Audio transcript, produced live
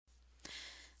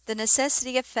The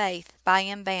Necessity of Faith by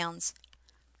M. Bounds.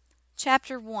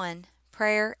 Chapter 1.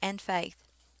 Prayer and Faith.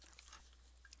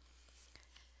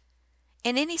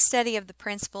 In any study of the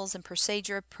principles and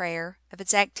procedure of prayer, of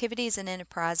its activities and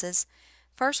enterprises,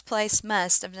 first place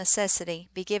must, of necessity,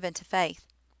 be given to faith.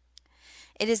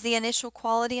 It is the initial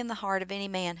quality in the heart of any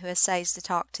man who essays to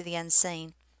talk to the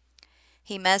unseen.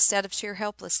 He must, out of sheer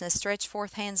helplessness, stretch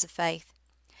forth hands of faith.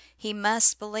 He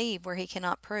must believe where he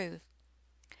cannot prove.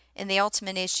 In the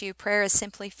ultimate issue, prayer is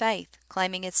simply faith,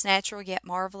 claiming its natural yet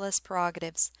marvelous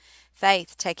prerogatives,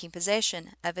 faith taking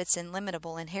possession of its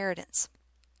illimitable inheritance.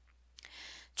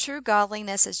 True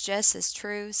godliness is just as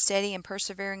true, steady, and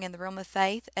persevering in the realm of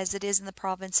faith as it is in the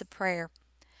province of prayer.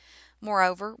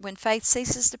 Moreover, when faith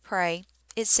ceases to pray,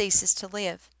 it ceases to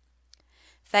live.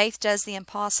 Faith does the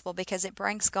impossible because it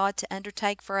brings God to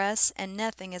undertake for us, and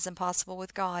nothing is impossible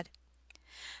with God.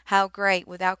 How great,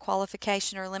 without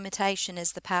qualification or limitation,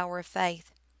 is the power of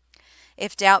faith!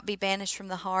 If doubt be banished from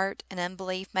the heart, and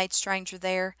unbelief made stranger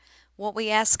there, what we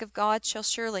ask of God shall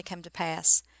surely come to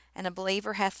pass, and a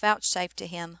believer hath vouchsafed to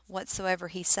him whatsoever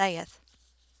he saith.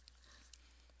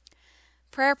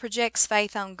 Prayer projects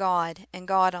faith on God, and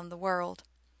God on the world.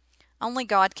 Only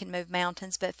God can move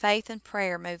mountains, but faith and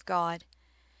prayer move God.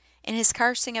 In his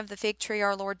cursing of the fig tree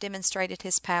our Lord demonstrated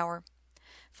his power.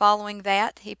 Following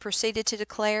that, he proceeded to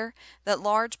declare that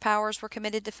large powers were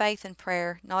committed to faith and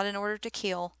prayer, not in order to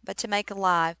kill, but to make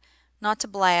alive, not to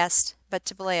blast, but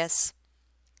to bless.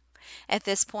 At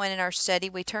this point in our study,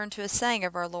 we turn to a saying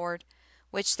of our Lord,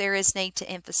 which there is need to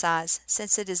emphasize,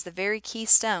 since it is the very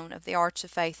keystone of the arch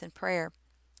of faith and prayer.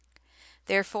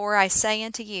 Therefore I say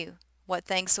unto you, what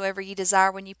things soever ye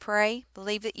desire when ye pray,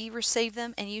 believe that ye receive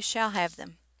them, and you shall have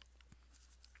them.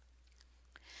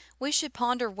 We should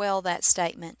ponder well that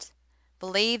statement.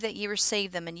 Believe that ye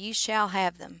receive them, and ye shall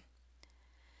have them.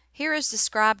 Here is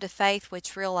described a faith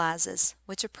which realizes,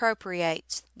 which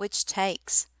appropriates, which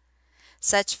takes.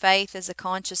 Such faith is a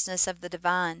consciousness of the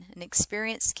divine, an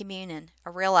experienced communion,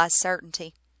 a realized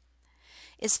certainty.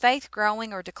 Is faith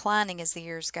growing or declining as the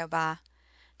years go by?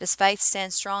 Does faith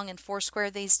stand strong and foursquare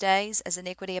these days, as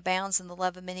iniquity abounds and the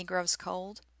love of many grows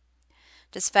cold?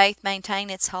 Does faith maintain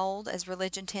its hold as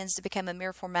religion tends to become a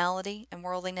mere formality and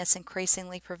worldliness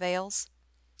increasingly prevails?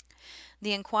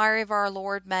 The inquiry of our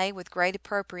Lord may, with great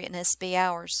appropriateness, be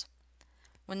ours.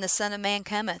 When the Son of Man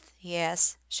cometh, he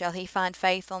asks, shall he find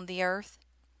faith on the earth?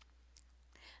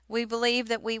 We believe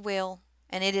that we will,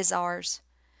 and it is ours.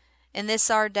 In this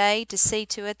our day, to see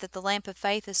to it that the lamp of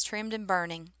faith is trimmed and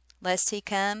burning, lest he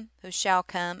come, who shall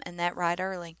come, and that right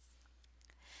early.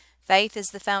 Faith is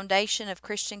the foundation of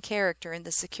Christian character and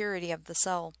the security of the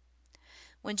soul.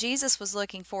 When Jesus was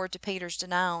looking forward to Peter's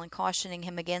denial and cautioning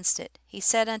him against it, he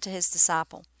said unto his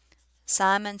disciple,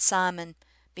 Simon, Simon,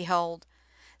 behold,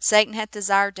 Satan hath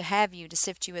desired to have you, to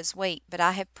sift you as wheat, but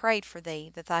I have prayed for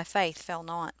thee, that thy faith fail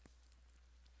not.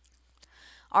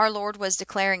 Our Lord was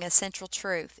declaring a central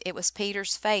truth. It was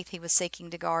Peter's faith he was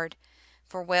seeking to guard,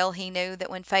 for well he knew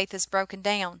that when faith is broken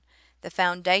down, the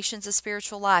foundations of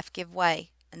spiritual life give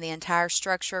way, and the entire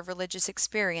structure of religious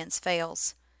experience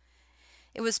fails.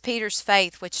 It was Peter's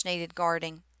faith which needed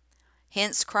guarding.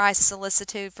 Hence Christ's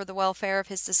solicitude for the welfare of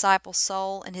his disciples'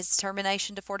 soul and his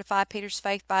determination to fortify Peter's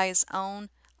faith by his own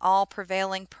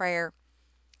all-prevailing prayer.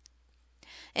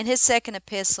 In his second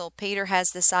epistle, Peter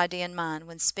has this idea in mind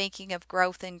when speaking of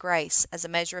growth in grace as a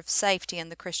measure of safety in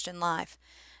the Christian life,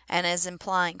 and as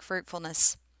implying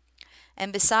fruitfulness.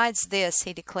 And besides this,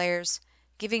 he declares,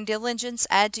 giving diligence,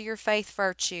 add to your faith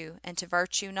virtue, and to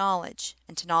virtue knowledge,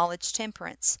 and to knowledge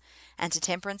temperance, and to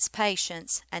temperance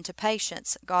patience, and to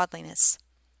patience godliness.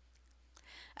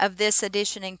 Of this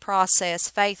additioning process,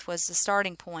 faith was the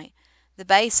starting point, the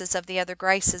basis of the other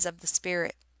graces of the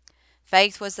Spirit.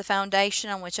 Faith was the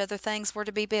foundation on which other things were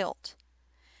to be built.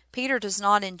 Peter does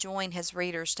not enjoin his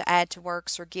readers to add to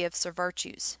works or gifts or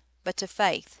virtues, but to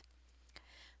faith.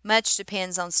 Much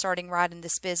depends on starting right in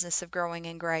this business of growing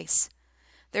in grace.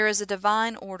 There is a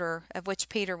divine order of which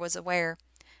Peter was aware,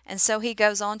 and so he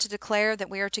goes on to declare that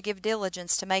we are to give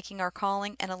diligence to making our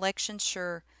calling and election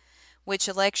sure, which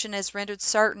election is rendered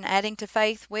certain, adding to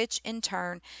faith, which, in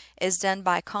turn, is done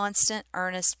by constant,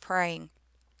 earnest praying.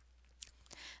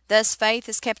 Thus faith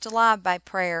is kept alive by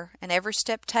prayer, and every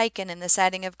step taken in this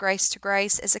adding of grace to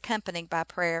grace is accompanied by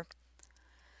prayer.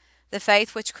 The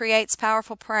faith which creates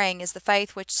powerful praying is the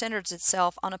faith which centers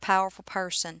itself on a powerful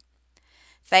person.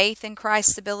 Faith in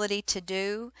Christ's ability to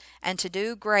do, and to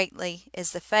do greatly,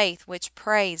 is the faith which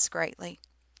prays greatly.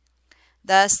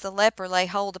 Thus the leper lay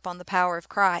hold upon the power of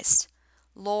Christ.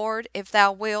 Lord, if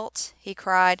thou wilt, he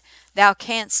cried, thou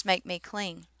canst make me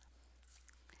clean.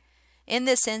 In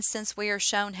this instance we are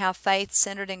shown how faith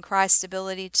centered in Christ's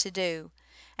ability to do,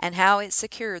 and how it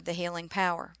secured the healing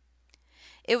power.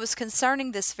 It was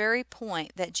concerning this very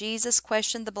point that Jesus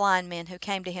questioned the blind men who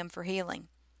came to him for healing.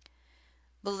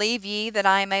 "Believe ye that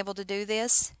I am able to do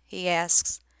this?" he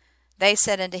asks. They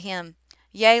said unto him,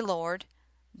 Yea, Lord.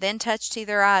 Then touched he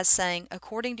their eyes, saying,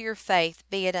 According to your faith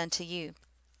be it unto you.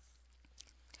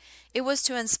 It was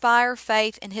to inspire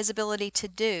faith in his ability to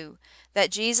do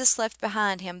that Jesus left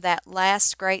behind him that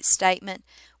last great statement,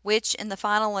 which in the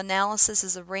final analysis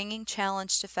is a ringing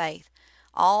challenge to faith.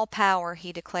 All power,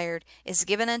 he declared, is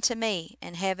given unto me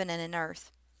in heaven and in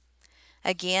earth.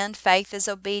 Again, faith is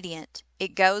obedient.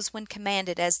 It goes when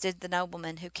commanded, as did the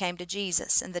nobleman who came to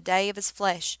Jesus in the day of his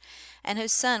flesh, and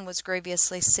whose son was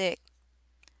grievously sick.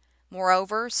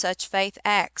 Moreover, such faith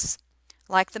acts.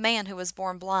 Like the man who was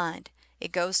born blind,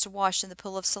 it goes to wash in the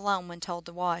pool of Siloam when told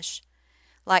to wash.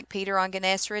 Like Peter on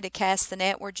Gennesaret, it casts the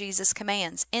net where Jesus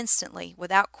commands, instantly,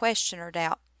 without question or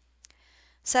doubt.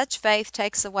 Such faith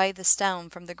takes away the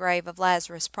stone from the grave of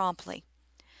Lazarus promptly.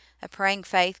 A praying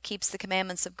faith keeps the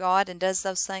commandments of God and does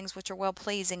those things which are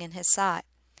well-pleasing in his sight.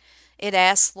 It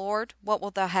asks, Lord, what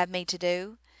wilt thou have me to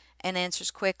do? And answers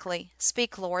quickly,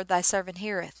 Speak, Lord, thy servant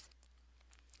heareth.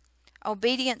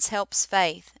 Obedience helps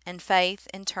faith, and faith,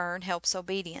 in turn, helps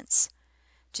obedience.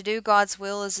 To do God's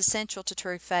will is essential to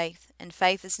true faith, and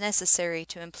faith is necessary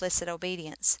to implicit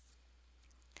obedience.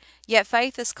 Yet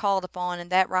faith is called upon, and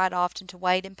that right often, to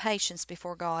wait in patience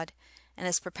before God, and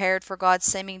is prepared for God's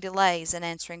seeming delays in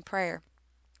answering prayer.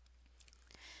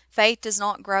 Faith does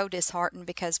not grow disheartened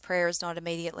because prayer is not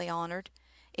immediately honored.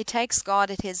 It takes God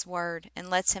at his word, and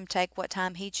lets him take what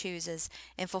time he chooses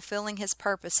in fulfilling his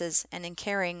purposes and in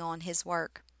carrying on his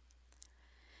work.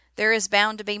 There is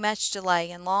bound to be much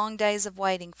delay and long days of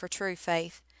waiting for true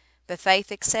faith, but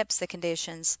faith accepts the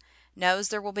conditions, knows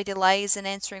there will be delays in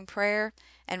answering prayer,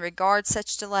 and regards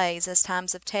such delays as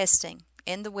times of testing,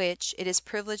 in the which it is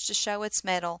privileged to show its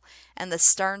mettle and the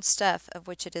stern stuff of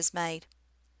which it is made.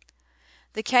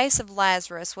 The case of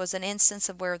Lazarus was an instance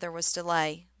of where there was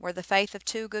delay, where the faith of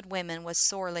two good women was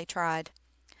sorely tried.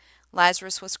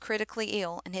 Lazarus was critically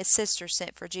ill, and his sister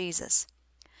sent for Jesus.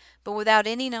 But without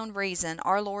any known reason,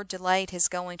 our Lord delayed his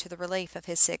going to the relief of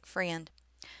his sick friend.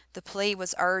 The plea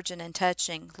was urgent and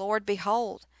touching. Lord,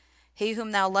 behold, he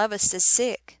whom thou lovest is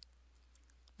sick.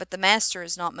 But the Master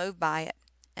is not moved by it,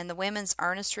 and the women's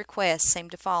earnest requests seemed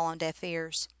to fall on deaf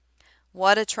ears.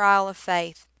 What a trial of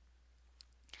faith!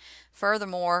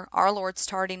 Furthermore, our Lord's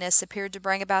tardiness appeared to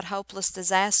bring about hopeless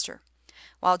disaster.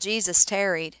 While Jesus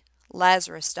tarried,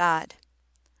 Lazarus died.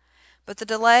 But the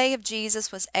delay of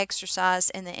Jesus was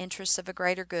exercised in the interests of a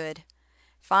greater good.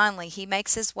 Finally, he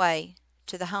makes his way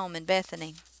to the home in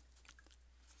Bethany.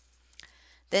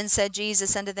 Then said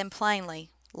Jesus unto them plainly,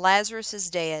 Lazarus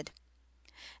is dead.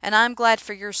 And I am glad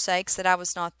for your sakes that I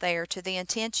was not there, to the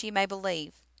intent ye may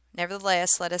believe.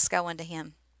 Nevertheless, let us go unto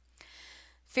him.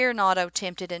 Fear not, O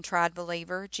tempted and tried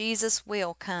believer, Jesus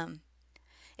will come.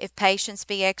 If patience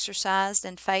be exercised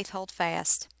and faith hold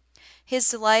fast, his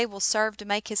delay will serve to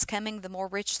make his coming the more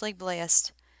richly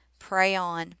blessed. Pray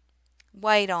on.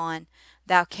 Wait on.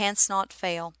 Thou canst not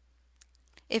fail.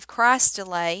 If Christ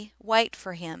delay, wait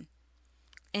for him.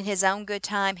 In his own good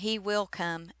time he will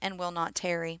come and will not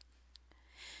tarry.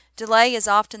 Delay is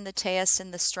often the test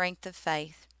in the strength of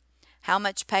faith. How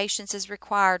much patience is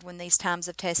required when these times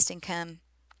of testing come.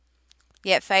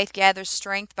 Yet faith gathers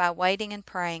strength by waiting and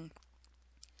praying.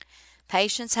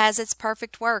 Patience has its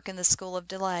perfect work in the school of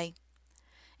delay.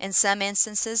 In some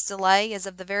instances, delay is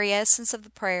of the very essence of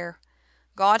the prayer.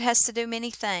 God has to do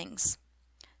many things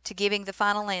to giving the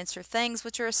final answer, things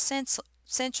which are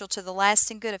essential to the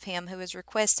lasting good of him who is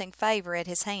requesting favor at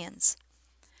his hands.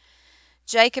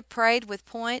 Jacob prayed with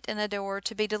point and adore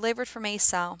to be delivered from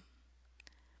Esau.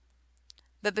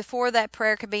 But before that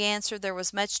prayer could be answered, there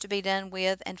was much to be done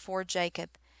with and for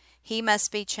Jacob. He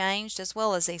must be changed as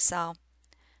well as Esau.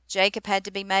 Jacob had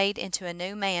to be made into a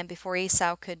new man before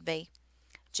Esau could be.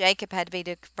 Jacob had to be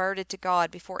converted to God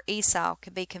before Esau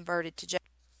could be converted to Jacob.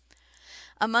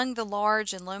 Among the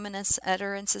large and luminous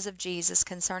utterances of Jesus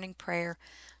concerning prayer,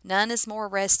 none is more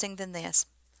arresting than this.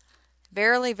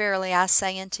 Verily, verily, I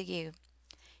say unto you,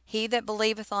 he that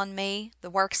believeth on me, the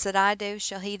works that I do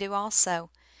shall he do also,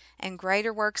 and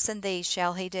greater works than these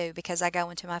shall he do, because I go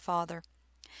unto my Father.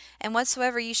 And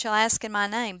whatsoever ye shall ask in my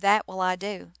name, that will I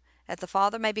do, that the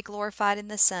Father may be glorified in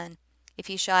the Son. If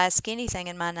ye shall ask anything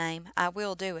in my name, I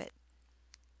will do it.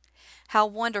 How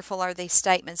wonderful are these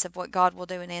statements of what God will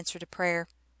do in answer to prayer.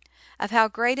 Of how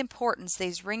great importance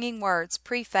these ringing words,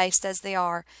 prefaced as they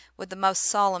are with the most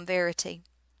solemn verity.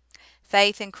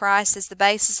 Faith in Christ is the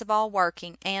basis of all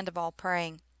working and of all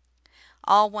praying.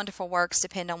 All wonderful works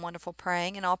depend on wonderful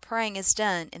praying, and all praying is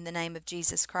done in the name of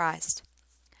Jesus Christ.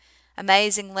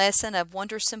 Amazing lesson of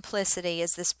wondrous simplicity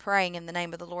is this praying in the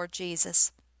name of the Lord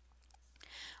Jesus.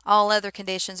 All other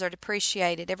conditions are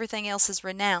depreciated. Everything else is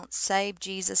renounced, save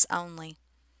Jesus only.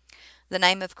 The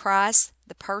name of Christ,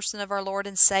 the person of our Lord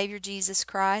and Savior Jesus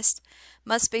Christ,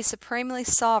 must be supremely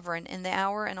sovereign in the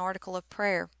hour and article of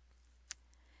prayer.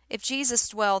 If Jesus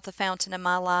dwell at the fountain of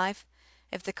my life,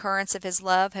 if the currents of His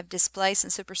love have displaced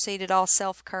and superseded all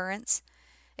self-currents,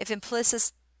 if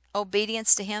implicit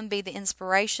obedience to Him be the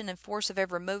inspiration and force of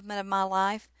every movement of my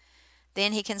life,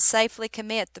 then He can safely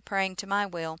commit the praying to my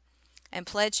will, and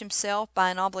pledge Himself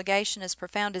by an obligation as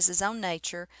profound as His own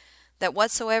nature, that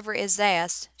whatsoever is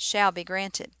asked shall be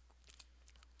granted.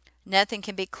 Nothing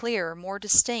can be clearer, more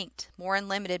distinct, more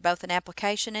unlimited both in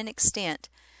application and extent,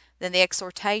 than the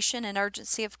exhortation and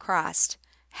urgency of Christ,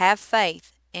 have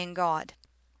faith in God.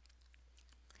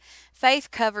 Faith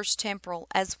covers temporal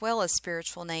as well as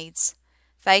spiritual needs.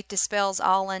 Faith dispels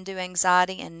all undue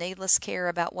anxiety and needless care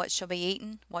about what shall be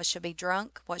eaten, what shall be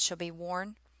drunk, what shall be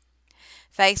worn.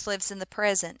 Faith lives in the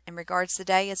present and regards the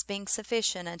day as being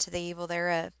sufficient unto the evil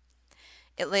thereof.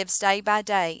 It lives day by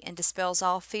day and dispels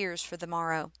all fears for the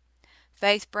morrow.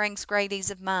 Faith brings great ease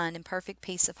of mind and perfect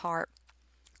peace of heart.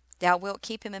 Thou wilt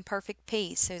keep him in perfect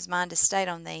peace, whose mind is stayed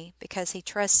on thee, because he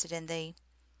trusted in thee.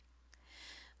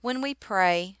 When we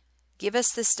pray, "Give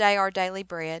us this day our daily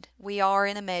bread," we are,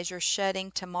 in a measure, shutting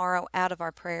tomorrow out of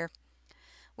our prayer.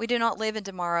 We do not live in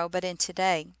tomorrow, but in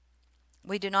today.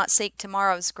 We do not seek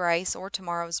tomorrow's grace or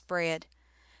tomorrow's bread.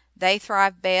 They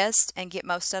thrive best and get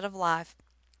most out of life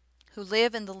who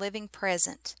live in the living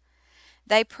present.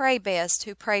 They pray best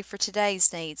who pray for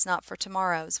today's needs, not for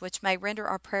tomorrow's, which may render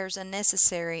our prayers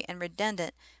unnecessary and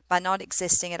redundant by not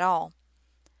existing at all.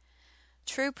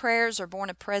 True prayers are born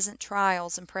of present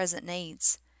trials and present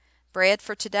needs. Bread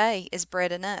for today is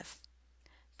bread enough.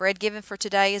 Bread given for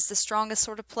today is the strongest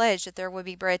sort of pledge that there will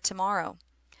be bread tomorrow.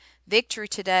 Victory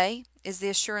today is the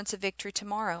assurance of victory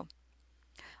tomorrow.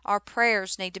 Our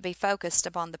prayers need to be focused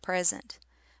upon the present.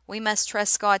 We must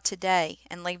trust God today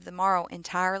and leave the morrow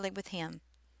entirely with Him.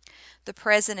 The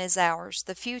present is ours.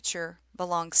 The future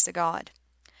belongs to God.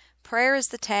 Prayer is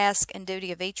the task and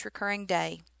duty of each recurring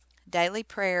day. Daily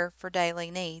prayer for daily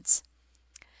needs.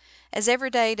 As every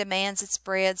day demands its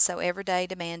bread, so every day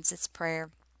demands its prayer.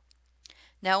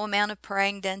 No amount of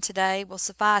praying done today will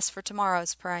suffice for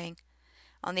tomorrow's praying.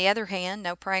 On the other hand,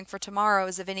 no praying for tomorrow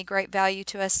is of any great value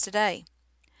to us today.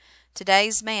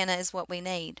 Today's manna is what we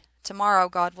need. Tomorrow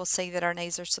God will see that our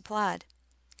needs are supplied.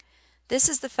 This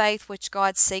is the faith which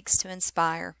God seeks to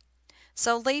inspire.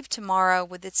 So leave tomorrow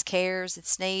with its cares,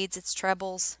 its needs, its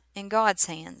troubles, in God's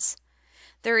hands.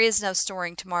 There is no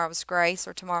storing tomorrow's grace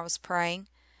or tomorrow's praying.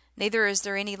 Neither is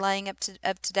there any laying up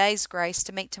of today's grace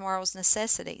to meet tomorrow's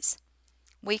necessities.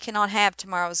 We cannot have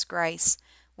tomorrow's grace.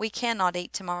 We cannot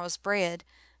eat tomorrow's bread,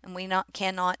 and we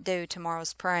cannot do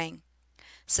tomorrow's praying.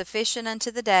 Sufficient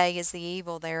unto the day is the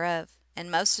evil thereof. And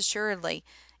most assuredly,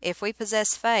 if we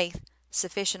possess faith,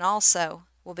 sufficient also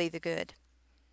will be the good.